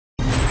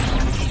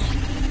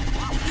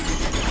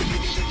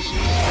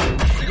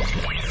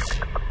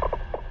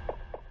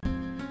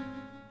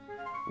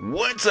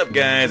What's up,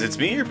 guys? It's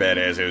me, your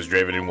badass host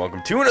Draven, and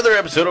welcome to another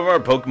episode of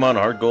our Pokemon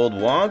Heart Gold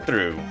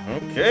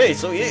walkthrough. Okay,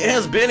 so it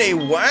has been a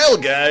while,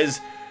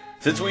 guys,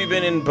 since we've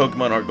been in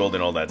Pokemon Heart Gold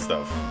and all that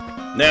stuff.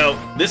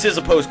 Now, this is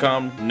a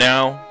post-com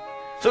now.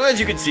 So as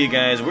you can see,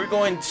 guys, we're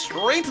going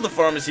straight to the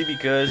pharmacy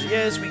because,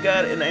 yes, we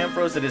got an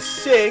Ampharos that is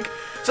sick.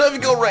 So if you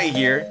go right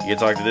here, you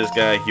talk to this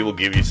guy, he will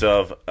give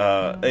yourself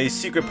a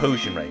secret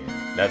potion right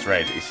here. That's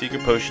right, a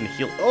secret potion to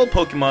heal all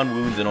Pokemon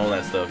wounds and all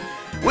that stuff.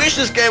 Wish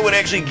this guy would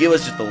actually give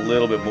us just a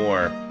little bit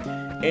more.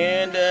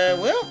 And,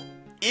 well,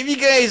 if you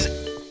guys,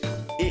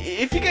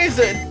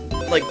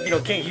 like, you know,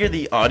 can't hear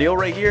the audio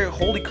right here,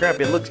 holy crap,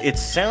 it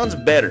sounds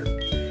better.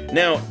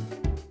 Now,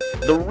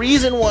 the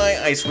reason why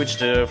I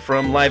switched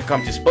from live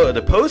com to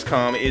the post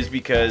com is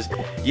because,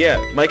 yeah,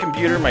 my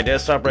computer, my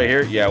desktop right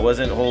here, yeah, I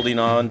wasn't holding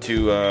on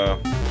to,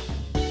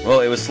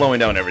 well, it was slowing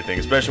down everything,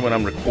 especially when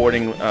I'm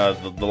recording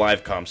the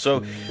live com.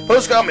 So,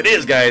 post com it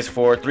is, guys,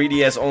 for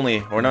 3DS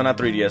only, or no, not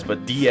 3DS,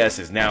 but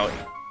DS's. Now,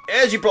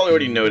 as you probably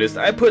already noticed,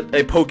 I put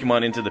a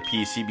Pokemon into the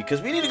PC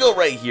because we need to go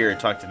right here and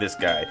talk to this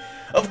guy.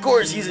 Of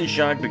course, he's in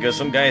shock because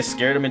some guy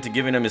scared him into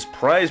giving him his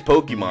prized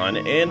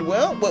Pokemon, and,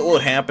 well, what will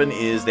happen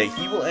is that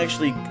he will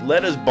actually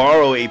let us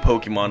borrow a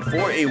Pokemon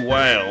for a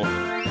while.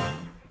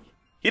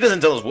 He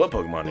doesn't tell us what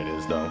Pokemon it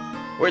is, though.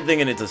 We're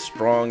thinking it's a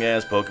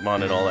strong-ass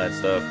Pokemon and all that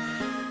stuff.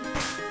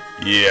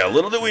 Yeah,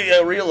 little did we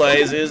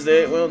realize is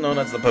that, well, no,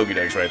 that's the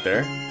Pokedex right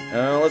there.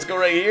 Let's go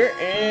right here,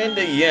 and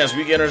yes,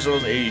 we get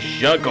ourselves a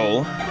Scykoh,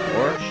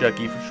 or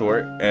Shucky for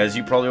short, as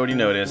you probably already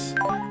noticed.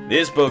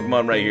 This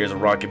Pokemon right here is a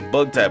rock and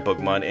bug type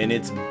Pokemon, and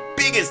its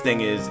biggest thing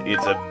is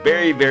it's a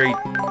very, very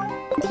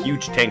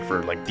huge tank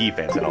for, like,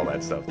 defense and all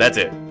that stuff. That's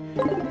it.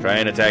 Try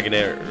and attacking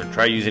it, or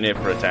try using it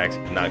for attacks,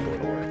 not going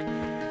to work.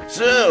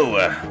 So,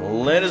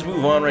 let us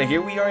move on right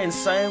here. We are in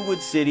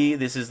Cianwood City.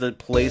 This is the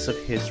place of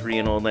history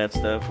and all that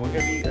stuff. We're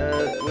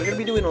gonna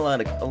be doing a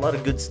lot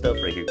of good stuff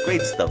right here.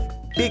 Great stuff,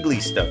 bigly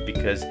stuff,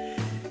 because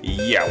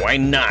yeah, why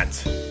not?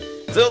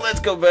 So let's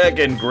go back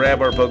and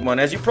grab our Pokemon.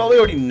 As you probably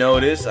already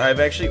noticed, I've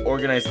actually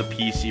organized the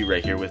PC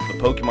right here with the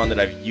Pokemon that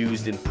I've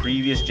used in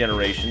previous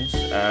generations.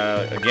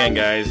 Again,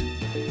 guys,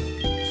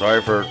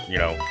 sorry for, you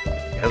know,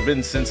 it has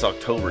been since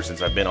October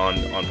since I've been on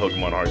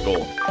Pokemon Heart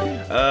Gold.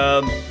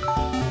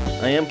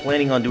 I am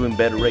planning on doing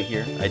better right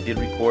here. I did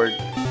record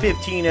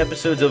 15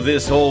 episodes of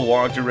this whole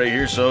walkthrough right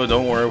here, so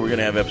don't worry, we're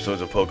gonna have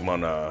episodes of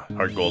Pokemon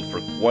Heart Gold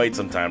for quite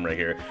some time right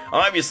here.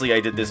 Obviously, I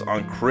did this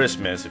on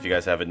Christmas, if you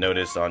guys haven't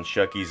noticed, on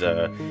Shucky's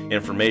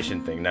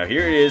information thing. Now,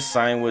 here it is,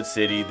 Cianwood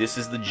City. This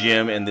is the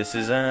gym, and this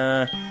is,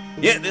 yeah,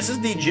 this is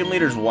the gym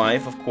leader's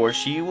wife, of course.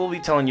 She will be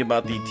telling you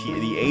about the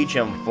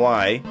HM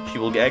Fly. She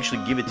will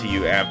actually give it to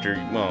you after,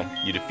 well,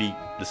 you defeat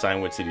the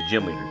Cianwood City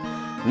gym leader.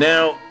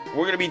 Now,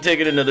 we're going to be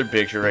taking another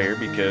picture right here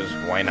because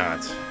why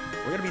not?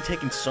 We're going to be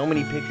taking so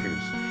many pictures.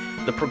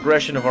 The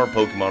progression of our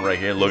Pokemon right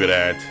here. Look at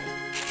that.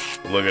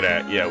 Look at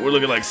that. Yeah, we're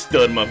looking like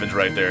stud muffins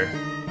right there.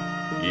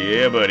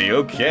 Yeah, buddy.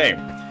 Okay.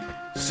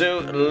 So,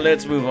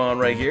 let's move on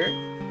right here.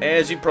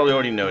 As you probably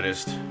already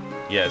noticed,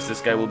 yes,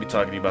 this guy will be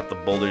talking about the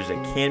boulders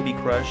that can be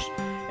crushed.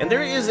 And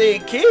there is a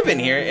cave in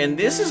here, and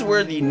this is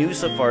where the new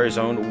Sapphire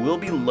Zone will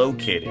be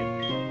located.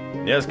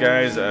 Yes,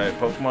 guys,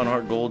 Pokemon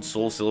Heart Gold,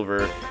 Soul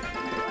Silver.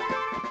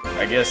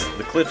 I guess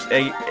the cliff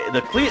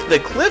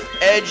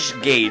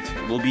edge gate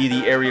will be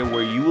the area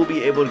where you will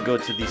be able to go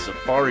to the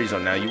Safari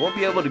Zone. Now, you won't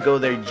be able to go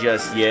there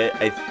just yet.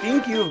 I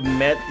think you've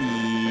met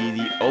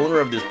the owner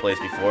of this place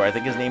before. I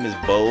think his name is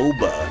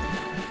Baoba.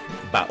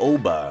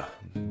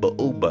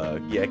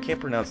 Yeah, I can't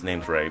pronounce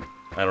names right.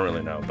 I don't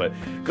really know. But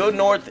go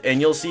north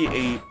and you'll see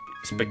a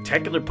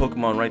spectacular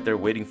Pokemon right there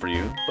waiting for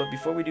you. But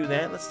before we do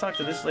that, let's talk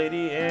to this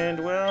lady.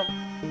 And, well,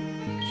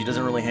 she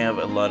doesn't really have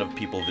a lot of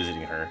people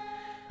visiting her,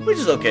 which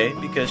is okay,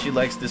 because she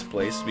likes this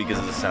place because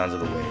of the sounds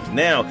of the waves.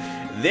 Now,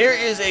 there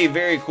is a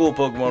very cool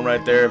Pokemon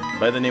right there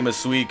by the name of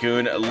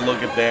Suicune.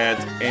 Look at that.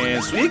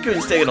 And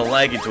Suicune's taking a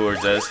liking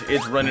towards us.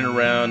 It's running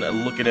around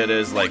looking at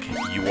us like,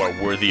 you are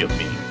worthy of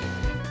me.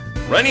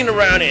 Running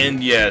around,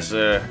 and yes,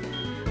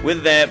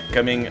 with that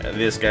coming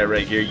this guy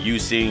right here,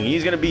 Using.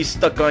 He's going to be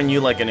stuck on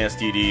you like an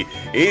STD.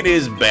 It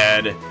is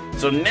bad.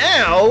 So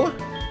now,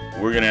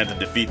 we're going to have to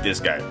defeat this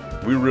guy.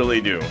 We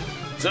really do.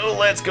 So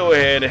let's go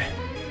ahead.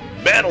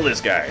 Battle this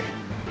guy.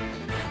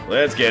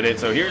 Let's get it.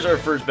 So here's our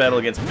first battle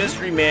against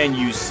Mystery Man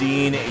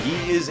Using.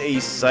 He is a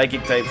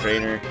psychic type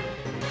trainer.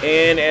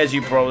 And as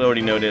you probably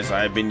already noticed,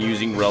 I've been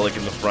using Relic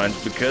in the front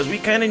because we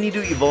kind of need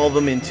to evolve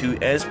him into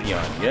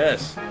Espeon.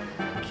 Yes.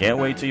 Can't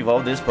wait to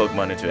evolve this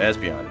Pokemon into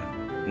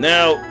Espeon.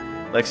 Now,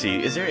 let's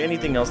see. Is there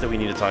anything else that we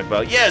need to talk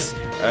about? Yes!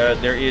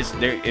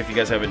 If you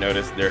guys haven't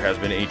noticed, there has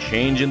been a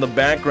change in the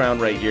background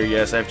right here.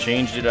 Yes, I've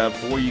changed it up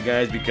for you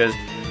guys because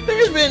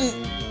there's been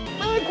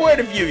quite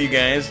a few of you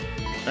guys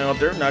out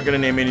there, not gonna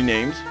name any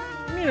names,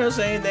 you know,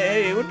 saying that,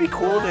 hey, it would be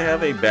cool to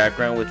have a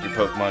background with your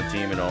Pokemon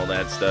team and all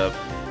that stuff,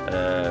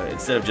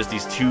 instead of just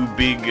these two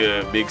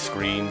big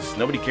screens.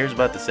 Nobody cares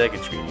about the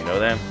second screen, you know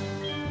that?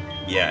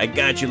 Yeah, I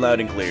got you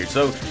loud and clear.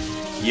 So,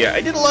 yeah,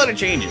 I did a lot of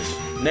changes.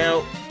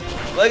 Now,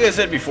 like I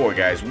said before,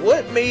 guys,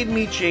 what made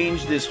me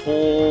change this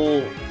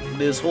whole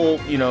this whole,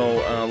 you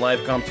know,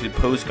 live comp to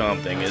post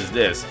comp thing is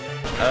this.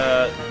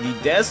 The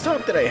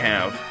desktop that I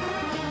have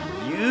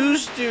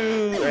used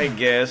to, I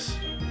guess,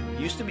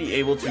 be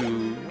able to,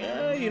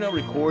 you know,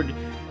 record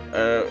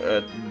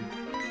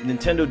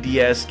Nintendo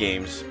DS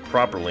games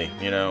properly,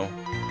 you know.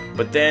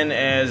 But then,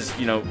 as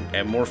you know,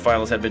 more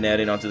files have been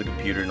added onto the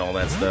computer and all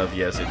that stuff,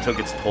 yes, it took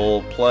its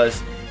toll.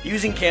 Plus,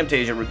 using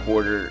Camtasia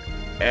Recorder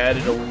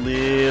added a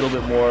little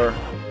bit more,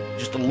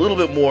 just a little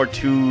bit more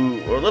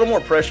to, or a little more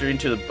pressure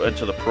into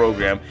the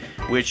program,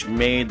 which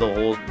made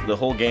the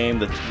whole game,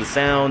 the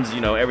sounds,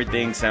 you know,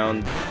 everything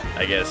sound,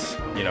 I guess,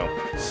 you know,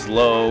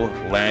 slow,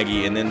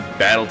 laggy, and then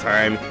battle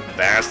time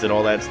fast and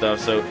all that stuff.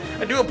 So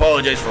I do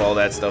apologize for all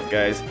that stuff,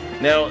 guys.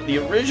 Now, the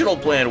original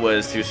plan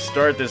was to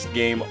start this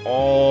game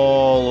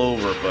all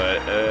over, but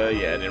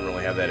yeah, I didn't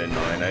really have that in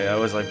mind. I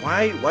was like,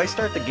 why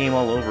start the game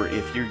all over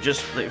if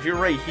you're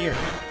right here,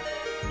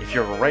 if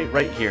you're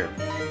right here.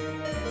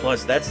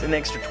 Plus, that's an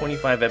extra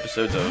 25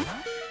 episodes of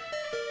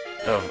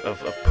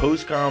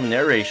post-com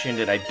narration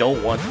that I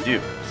don't want to do.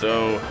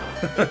 So,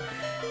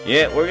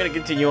 yeah, we're gonna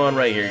continue on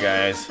right here,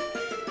 guys.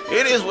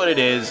 It is what it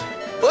is.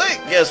 But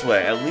guess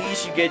what? At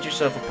least you get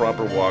yourself a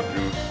proper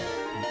walkthrough.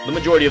 The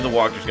majority of the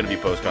walkthrough is going to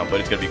be post-comp, but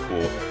it's going to be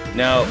cool.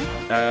 Now,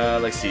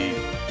 let's see.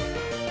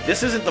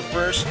 This isn't the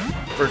first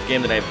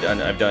game that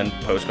I've done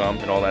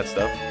post-comp and all that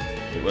stuff.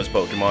 It was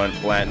Pokemon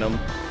Platinum,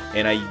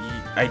 and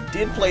I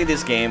did play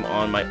this game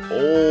on my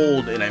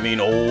old, and I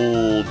mean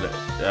old,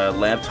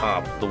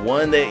 laptop. The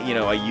one that, you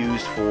know, I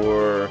used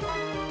for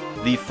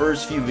the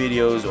first few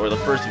videos, or the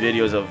first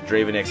videos of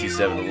Draven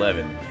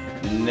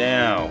XE711.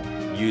 Now,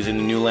 using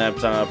the new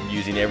laptop,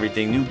 using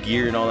everything, new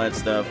gear and all that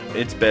stuff,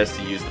 it's best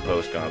to use the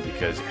post-comp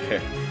because,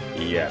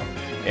 yeah.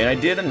 And I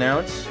did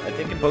announce, I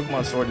think in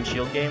Pokemon Sword and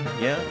Shield game,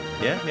 yeah,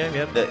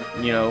 that,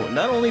 you know,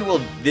 not only will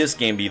this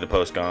game be the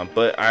post-comp,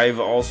 but I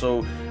will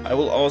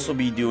also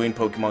be doing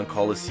Pokemon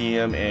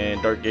Coliseum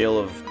and Gale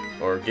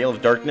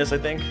of Darkness, I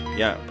think.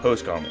 Yeah,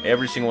 post-comp.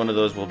 Every single one of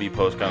those will be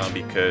post-comp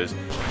because,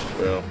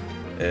 well,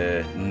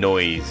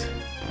 noise.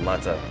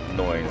 Lots of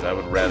noise. I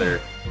would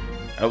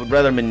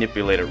rather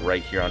manipulate it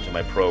right here onto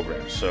my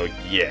program. So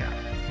yeah,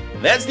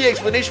 that's the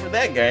explanation for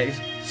that, guys.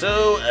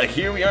 So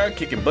here we are,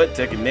 kicking butt,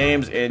 taking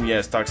names, and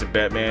yes, Toxic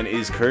Batman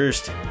is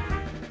cursed.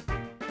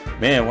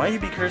 Man, why you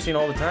be cursing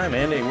all the time,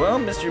 man? Well,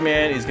 Mr.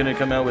 Man is gonna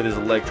come out with his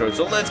Electrode,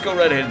 so let's go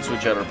right ahead and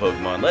switch out our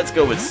Pokemon. Let's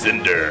go with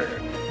Cinder.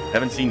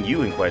 Haven't seen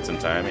you in quite some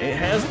time. It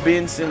has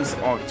been since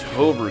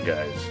October,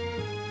 guys.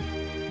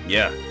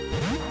 Yeah,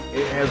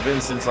 it has been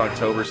since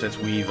October since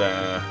we've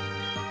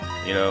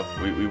you know,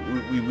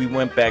 we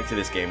went back to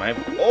this game.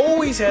 I've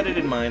always had it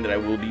in mind that I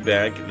will be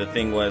back. The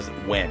thing was,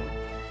 when?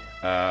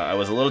 I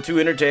was a little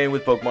too entertained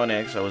with Pokemon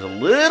X. I was a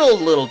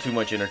little too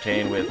much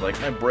entertained with, like,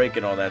 my break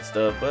and all that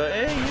stuff. But,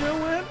 hey, you know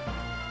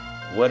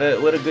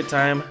what? What a good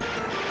time.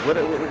 What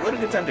a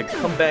good time to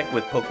come back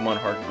with Pokemon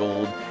Heart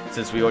Gold,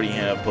 since we already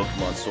have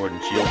Pokemon Sword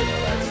and Shield and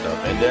all that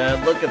stuff.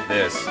 And, look at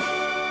this.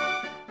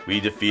 We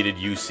defeated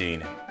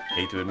Ucine.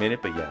 Hate to admit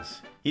it, but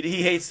yes.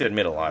 He hates to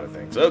admit a lot of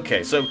things.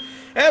 Okay, so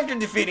after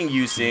defeating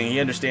Ucine, he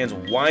understands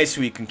why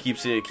Suicune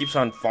keeps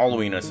on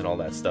following us and all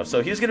that stuff.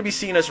 So he's gonna be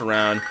seeing us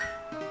around.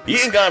 He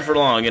ain't gone for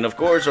long, and of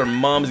course our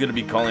mom's gonna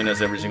be calling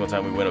us every single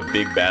time we win a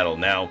big battle.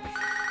 Now,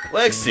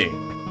 let's see.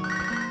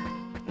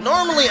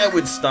 Normally I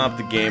would stop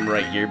the game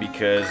right here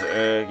because,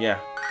 yeah,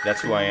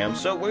 that's who I am.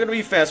 So we're gonna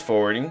be fast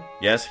forwarding.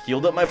 Yes,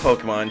 healed up my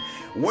Pokemon.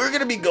 We're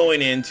gonna be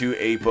going into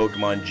a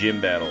Pokemon gym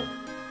battle.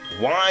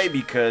 Why?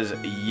 Because,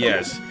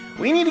 yes,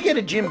 we need to get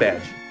a gym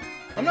badge.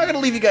 I'm not going to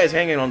leave you guys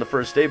hanging on the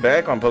first day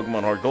back on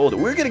Pokemon Heart Gold.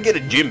 We're going to get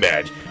a gym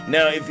badge.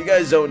 Now, if you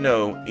guys don't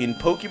know, in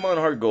Pokemon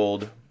Heart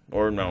Gold,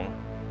 or no,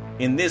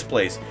 in this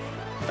place,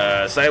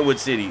 Sciwood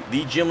City,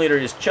 the gym leader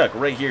is Chuck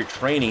right here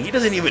training. He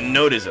doesn't even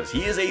notice us.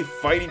 He is a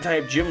fighting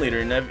type gym leader.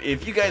 And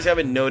if you guys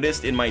haven't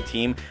noticed in my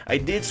team, I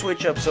did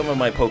switch up some of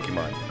my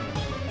Pokemon.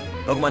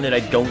 Pokemon that I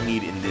don't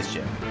need in this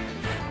gym.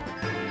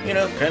 You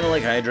know, kind of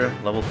like Hydra,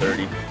 level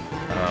 30.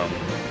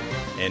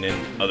 And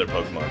in other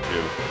Pokemon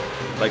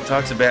too, like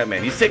Toxic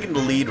Batman. He's taking the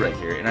lead right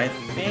here, and I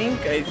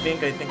think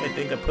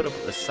I put up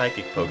a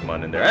psychic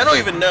Pokemon in there. I don't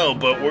even know,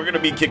 but we're gonna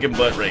be kicking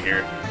butt right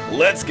here.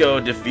 Let's go,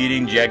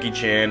 defeating Jackie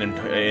Chan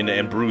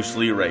and Bruce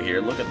Lee right here.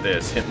 Look at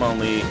this,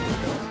 Hitmonlee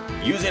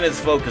using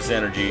its focus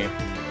energy.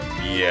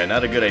 Yeah,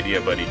 not a good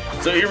idea, buddy.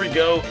 So here we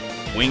go,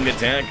 winged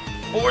attack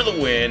for the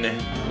win.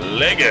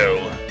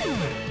 Lego.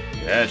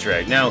 That's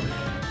right. Now,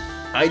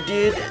 I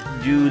did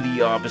do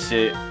the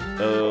opposite.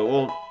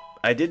 Well,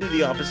 I did do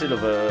the opposite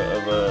of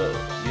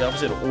the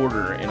opposite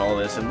order in all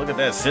this, and look at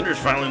that. Cinder's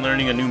finally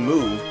learning a new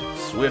move,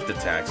 Swift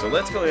Attack. So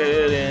let's go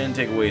ahead and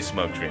take away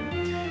Smoke Screen.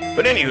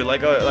 But anywho,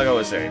 like I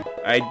was saying,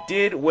 I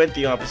went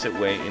the opposite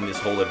way in this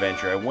whole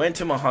adventure. I went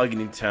to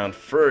Mahogany Town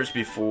first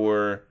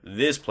before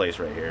this place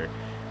right here.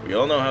 We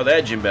all know how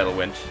that gym battle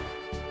went.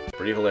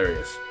 Pretty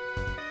hilarious.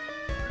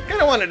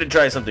 Kind of wanted to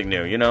try something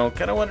new, you know?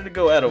 Kind of wanted to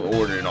go out of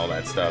order and all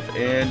that stuff.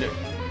 And,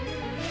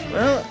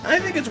 well, I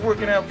think it's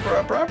working out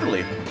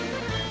properly.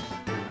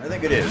 I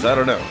think it is. I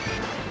don't know.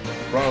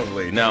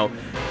 Probably. Now,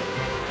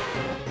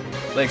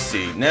 let's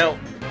see. Now,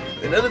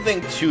 another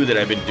thing, too, that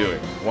I've been doing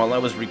while I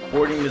was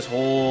recording this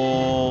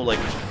whole, like,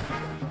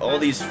 all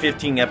these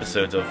 15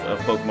 episodes of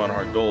Pokemon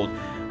Heart Gold,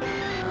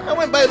 I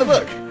went by the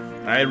book.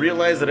 I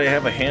realized that I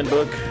have a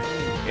handbook,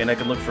 and I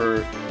can look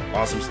for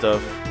awesome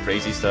stuff,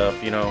 crazy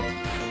stuff, you know,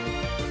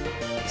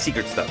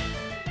 secret stuff.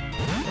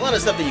 A lot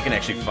of stuff that you can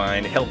actually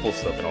find, helpful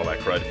stuff and all that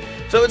crud.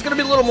 So it's going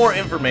to be a little more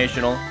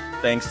informational,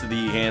 thanks to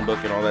the handbook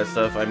and all that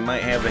stuff. I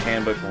might have the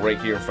handbook right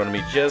here in front of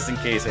me, just in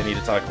case I need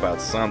to talk about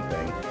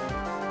something.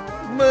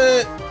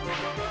 But,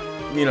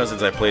 you know,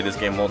 since I played this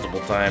game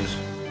multiple times,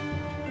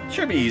 it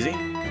should be easy.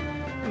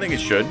 I think it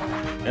should.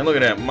 And look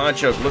at that,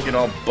 Machoke looking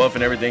all buff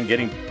and everything,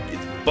 getting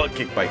its butt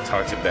kicked by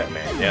Toxic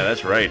Batman. Yeah,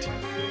 that's right.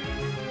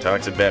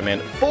 Toxic Batman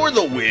for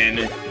the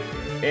win.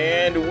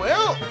 And,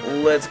 well,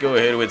 let's go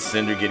ahead with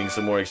Cinder getting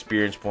some more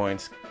experience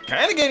points.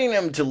 Kind of getting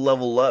them to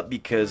level up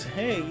because,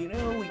 hey, you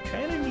know, we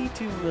kind of need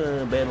to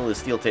battle the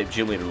Steel-type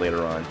Gym Leader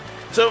later on.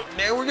 So,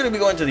 now we're going to be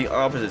going to the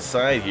opposite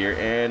side here.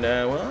 And,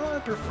 well, I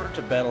prefer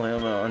to battle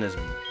him on his,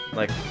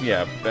 like,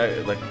 yeah,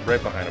 like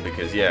right behind him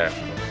because, yeah,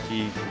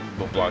 he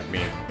will block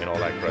me and all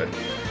that crud.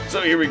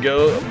 So, here we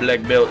go.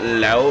 Black Belt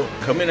Lao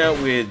coming out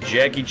with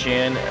Jackie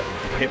Chan.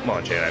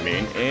 Hitmonchan, I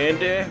mean. And,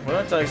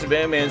 well, Toxic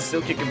Batman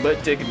still kicking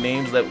butt, taking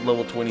names at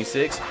level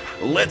 26.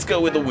 Let's go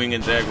with the wing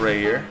attack right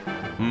here.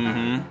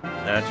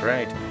 That's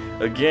right.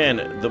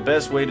 Again, the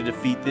best way to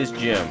defeat this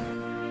gym.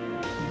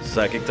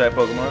 Psychic-type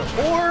Pokemon,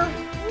 or,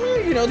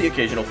 you know, the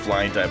occasional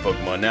flying-type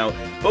Pokemon. Now,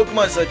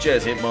 Pokemon such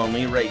as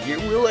Hitmonlee right here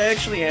will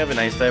actually have an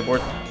Ice-type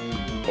or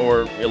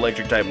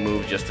Electric-type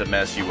move just to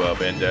mess you up.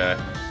 And,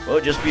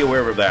 well, just be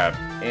aware of that.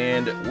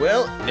 And,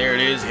 well, there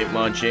it is.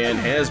 Hitmonchan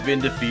has been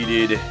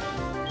defeated.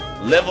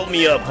 Level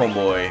me up,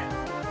 homeboy.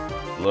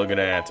 Look at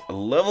that.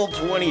 Level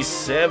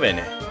 27.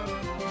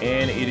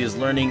 And it is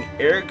learning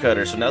Air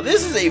Cutter. So now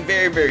this is a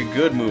very, very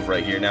good move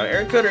right here. Now,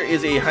 Air Cutter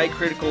is a high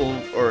critical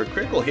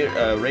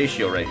hit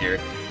ratio right here.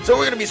 So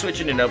we're going to be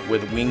switching it up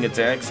with Wing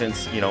Attack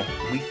since, you know,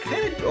 we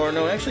kind of, or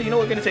no, actually, you know,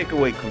 we're going to take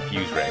away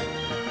Confuse Ray.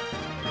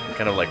 I'm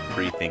kind of like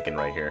pre-thinking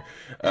right here.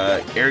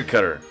 Air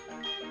Cutter.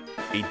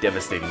 A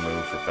devastating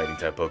move for fighting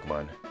type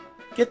Pokemon.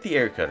 Get the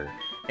Air Cutter.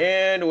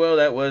 And, well,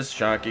 that was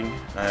shocking.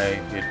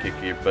 I did kick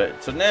your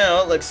butt. So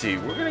now, let's see.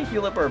 We're going to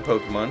heal up our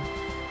Pokemon.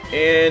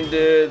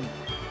 And,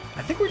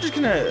 I think we're just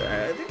going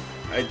to...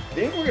 I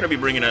think we're going to be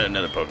bringing out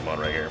another Pokemon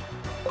right here.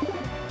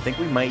 I think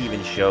we might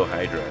even show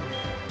Hydra.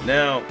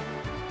 Now,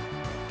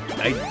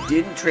 I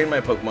didn't train my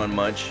Pokemon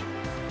much.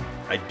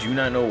 I do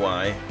not know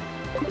why.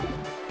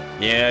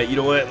 Yeah, you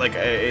know what? Like,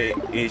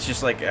 it's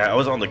just like I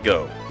was on the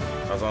go.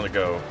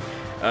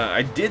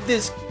 I did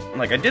this...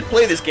 Like, I did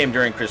play this game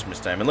during Christmas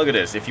time, and look at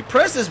this. If you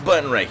press this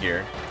button right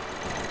here,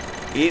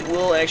 it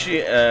will actually,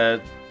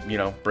 you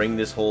know, bring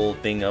this whole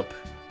thing up.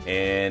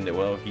 And,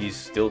 well, he's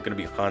still going to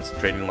be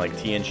concentrating like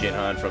Tien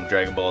Shinhan from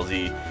Dragon Ball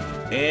Z.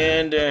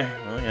 And,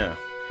 well, yeah.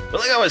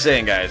 But like I was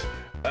saying, guys,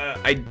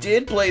 I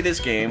did play this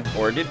game,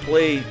 or I did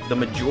play the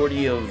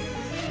majority of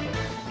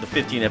the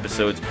 15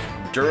 episodes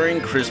during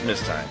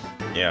Christmas time.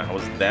 Yeah, I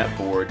was that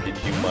bored,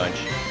 didn't do much.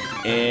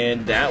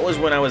 And that was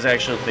when I was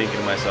actually thinking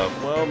to myself,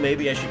 well,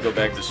 maybe I should go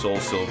back to Soul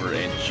Silver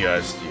and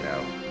just, you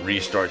know,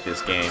 restart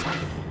this game.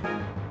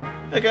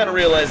 I kind of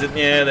realized that,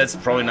 yeah, that's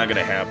probably not going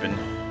to happen.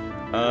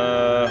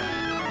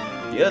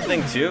 The other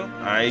thing, too,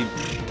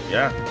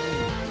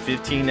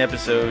 15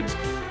 episodes.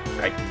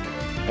 I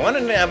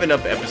wanted to have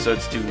enough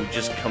episodes to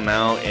just come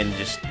out and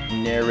just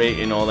narrate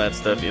and all that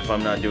stuff if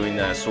I'm not doing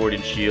Sword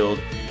and Shield.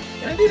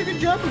 And I did a good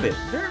job of it.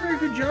 Very, very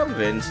good job of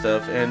it and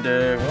stuff. And,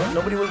 well,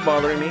 nobody was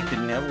bothering me.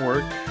 Didn't have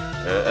work.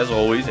 As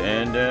always,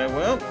 and,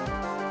 well,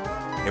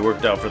 it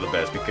worked out for the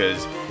best,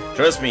 because,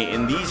 trust me,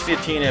 in these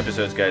 15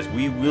 episodes, guys,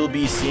 we will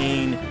be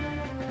seeing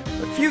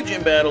a few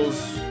gym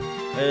battles,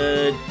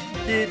 we're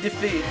going to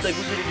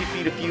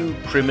defeat a few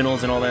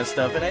criminals and all that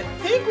stuff, and I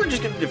think we're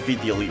just going to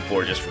defeat the Elite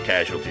Four just for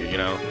casualty, you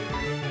know?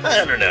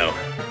 I don't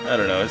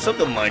know, it's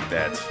something like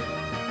that,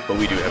 but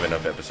we do have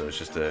enough episodes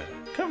just to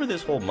cover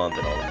this whole month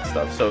and all that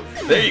stuff, so,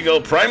 there you go,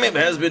 Primeape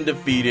has been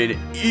defeated,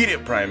 eat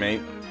it,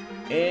 Primeape.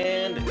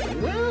 And,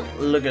 well,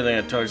 look at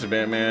that, Toxic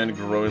Batman,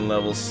 growing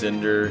level,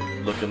 Cinder,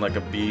 looking like a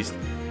beast.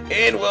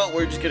 And, well,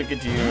 we're just going to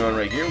continue on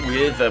right here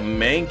with a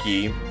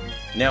Mankey.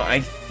 Now,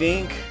 I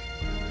think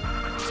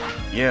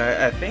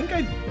I think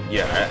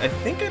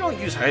I don't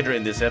use Hydra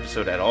in this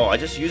episode at all. I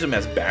just use him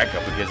as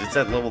backup because it's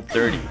at level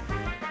 30.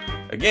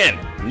 Again,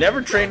 I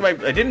didn't train my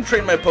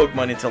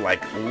Pokemon until,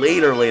 like,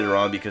 later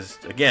on because,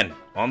 again,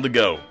 on the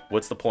go.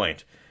 What's the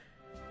point?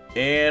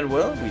 And,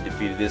 well, we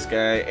defeated this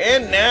guy.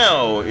 And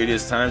now it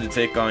is time to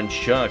take on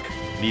Chuck,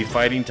 the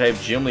fighting-type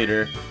gym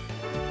leader.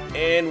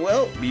 And,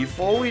 well,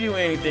 before we do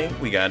anything,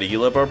 we gotta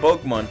heal up our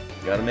Pokemon.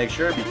 Gotta make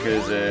sure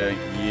because,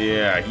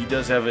 yeah, he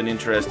does have an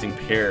interesting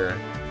pair.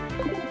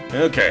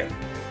 Okay.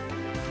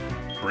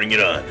 Bring it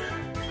on.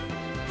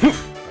 Whew.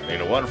 I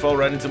made a waterfall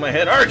right into my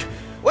head. Arg!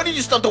 Why did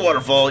you stop the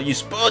waterfall? You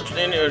spoiled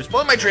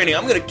my training.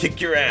 I'm gonna kick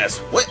your ass.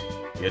 What?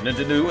 You had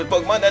nothing to do with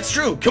Pokemon? That's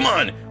true. Come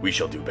on. We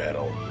shall do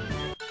battle.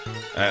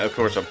 Of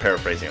course, I'm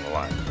paraphrasing the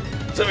line.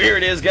 So here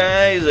it is,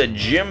 guys. A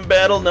gym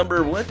battle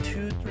number 1,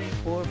 2, 3,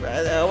 4,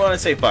 5. I want to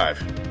say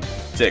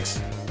 5,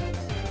 6.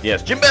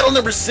 Yes, gym battle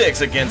number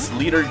 6 against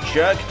Leader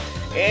Chuck.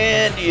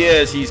 And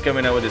yes, he's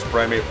coming out with his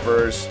Primeape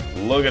first.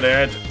 Look at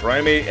that.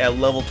 Primeape at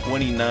level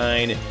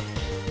 29.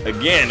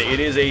 Again, it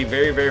is a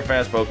very, very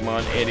fast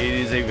Pokemon, and it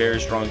is a very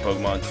strong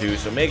Pokemon too.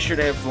 So make sure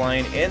to have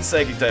Flying and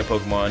Psychic type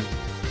Pokemon.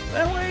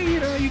 That way, you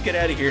know, you get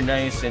out of here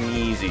nice and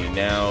easy.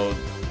 Now,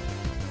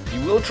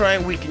 you will try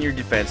and weaken your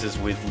defenses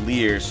with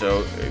Leer,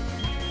 so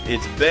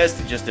it's best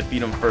to just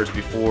defeat him first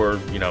before,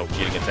 you know,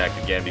 getting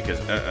attacked again, because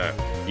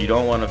you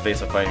don't want to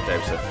face a fighting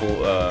type. So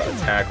full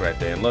attack right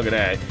there. And look at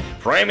that.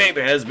 Primeape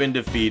has been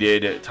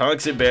defeated.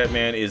 Toxic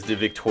Batman is the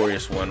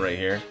victorious one right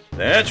here.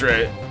 That's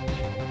right.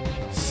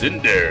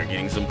 Cinder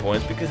getting some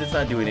points because it's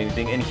not doing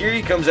anything. And here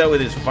he comes out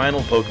with his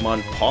final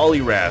Pokemon,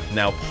 Poliwrath.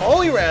 Now,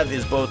 Poliwrath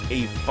is both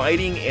a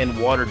fighting and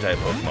water type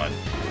Pokemon.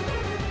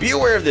 Be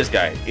aware of this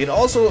guy. It's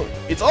also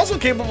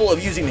capable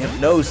of using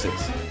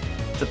Hypnosis.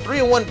 It's a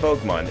 3-in-1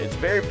 Pokemon. It's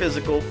very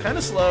physical, kind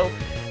of slow.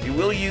 It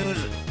will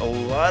use a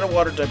lot of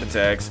water type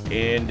attacks.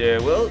 And,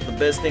 well, the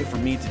best thing for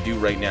me to do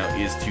right now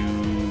is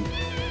to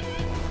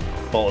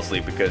fall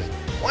asleep, because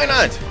why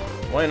not?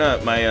 Why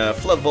not? My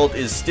Floodvolt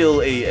is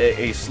still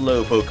a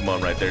slow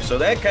Pokemon right there. So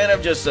that kind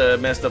of just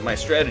messed up my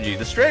strategy.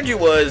 The strategy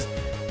was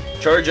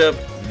charge up,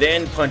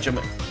 then punch him,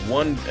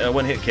 one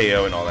hit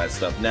KO and all that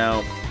stuff.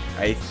 Now,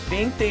 I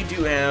think they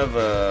do have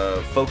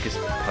Focus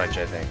Punch,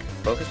 I think.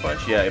 Focus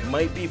Punch? Yeah, it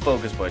might be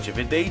Focus Punch. If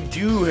they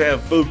do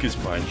have Focus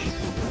Punch,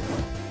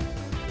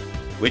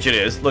 which it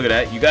is, look at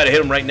that. You gotta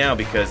hit him right now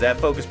because that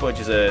Focus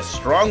Punch is a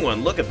strong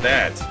one. Look at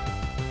that.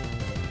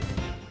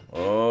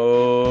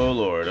 Oh,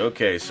 Lord.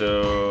 Okay,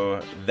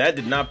 so that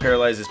did not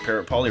paralyze this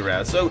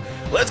Poliwrath. So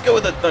let's go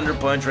with a Thunder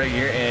Punch right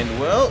here. And,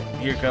 well,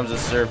 here comes a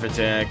Surf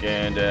Attack.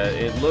 And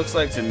it looks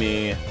like to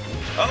me...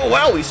 Oh,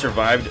 wow, we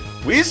survived.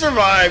 We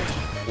survived.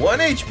 1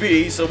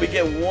 HP, so we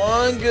get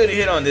one good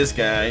hit on this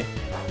guy.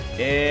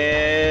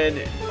 And,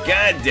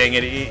 god dang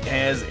it, it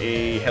has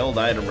a held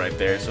item right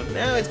there. So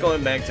now it's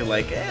going back to,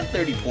 like,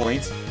 30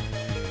 points.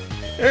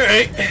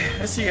 Alright,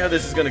 let's see how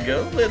this is gonna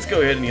go. Let's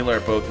go ahead and heal our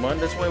Pokemon.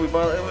 That's why we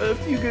bought a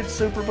few good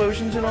Super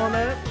Potions and all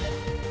that.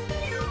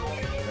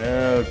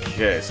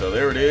 Okay, so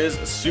there it is.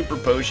 A Super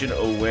Potion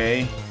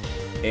away.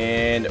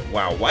 And,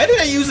 wow, why did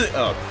I use it?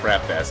 Oh,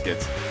 crap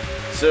baskets.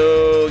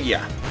 So,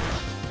 yeah.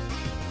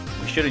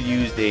 We should have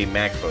used a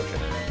Max Potion.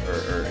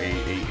 Or a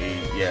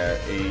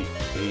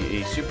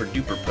Super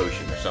Duper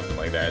Potion or something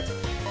like that.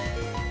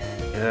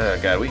 Oh,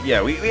 God, we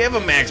have a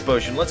Max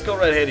Potion. Let's go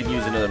right ahead and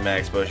use another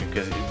Max Potion,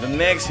 because the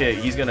next hit,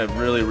 he's going to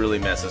really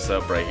mess us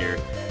up right here.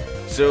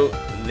 So,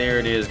 there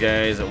it is,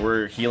 guys.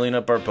 We're healing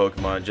up our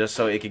Pokemon just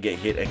so it could get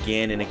hit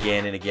again and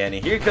again and again.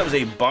 And here comes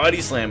a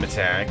Body Slam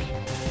attack.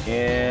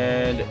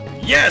 And,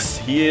 yes,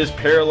 he is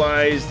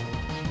paralyzed.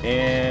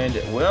 And,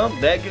 well,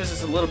 that gives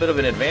us a little bit of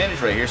an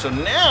advantage right here. So,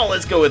 now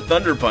let's go with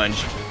Thunder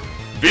Punch.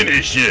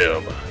 Finish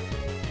him.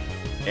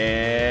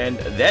 And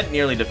that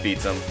nearly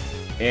defeats him.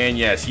 And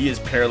yes, he is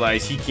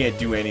paralyzed. He can't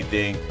do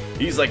anything.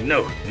 He's like,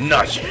 no,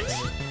 not yet.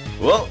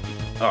 Well,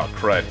 oh,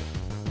 crud.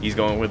 He's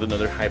going with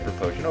another Hyper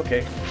Potion.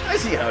 Okay, I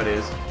see how it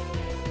is.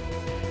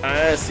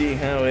 I see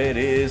how it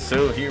is.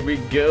 So here we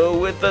go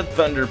with the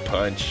Thunder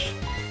Punch.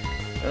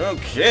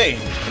 Okay,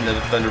 another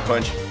Thunder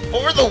Punch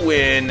for the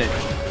win.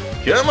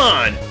 Come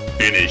on,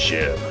 finish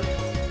him.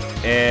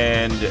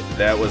 And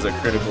that was a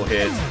critical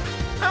hit.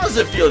 How does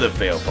it feel to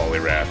fail,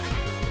 Poliwrath?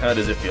 How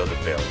does it feel to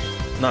fail?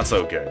 Not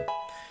so good.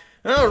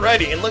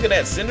 Alrighty, and look at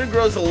that. Cinder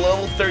grows to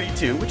level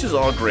 32, which is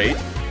all great.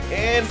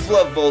 And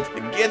Floodvolt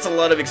gets a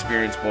lot of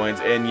experience points.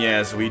 And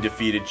yes, we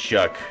defeated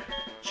Chuck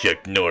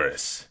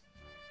Norris.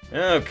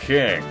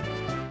 Okay.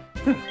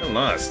 I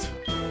lost.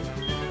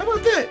 How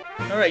about that?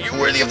 Alright, you're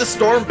worthy of the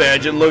Storm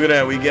Badge. And look at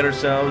that, we get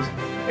ourselves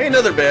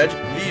another badge,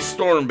 the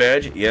Storm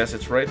Badge. Yes,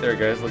 it's right there,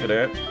 guys. Look at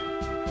that.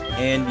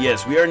 And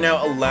yes, we are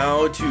now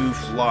allowed to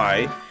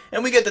fly.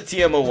 And we get the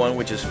TMO1,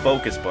 which is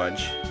Focus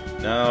Punch.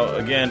 Now,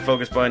 again,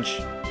 Focus Punch,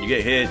 you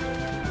get hit,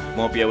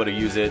 won't be able to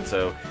use it,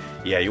 so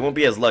yeah, you won't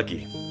be as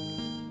lucky.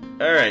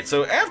 Alright,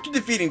 so after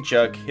defeating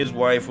Chuck, his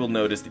wife will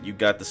notice that you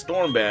got the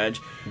Storm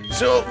Badge,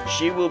 so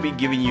she will be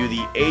giving you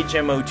the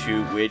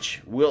HMO2,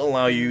 which will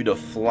allow you to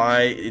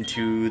fly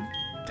into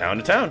town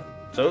to town.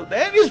 So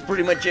that is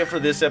pretty much it for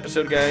this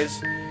episode,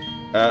 guys.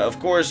 Of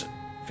course,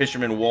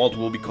 Fisherman Walt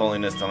will be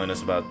calling us, telling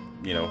us about,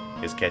 you know,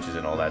 his catches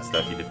and all that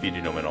stuff. He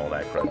defeated him and all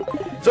that crap.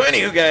 So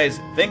anywho, guys,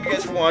 thank you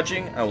guys for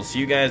watching. I will see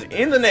you guys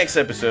in the next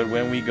episode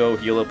when we go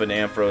heal up an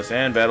Ampharos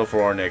and battle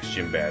for our next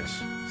gym badge.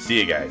 See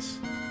you guys.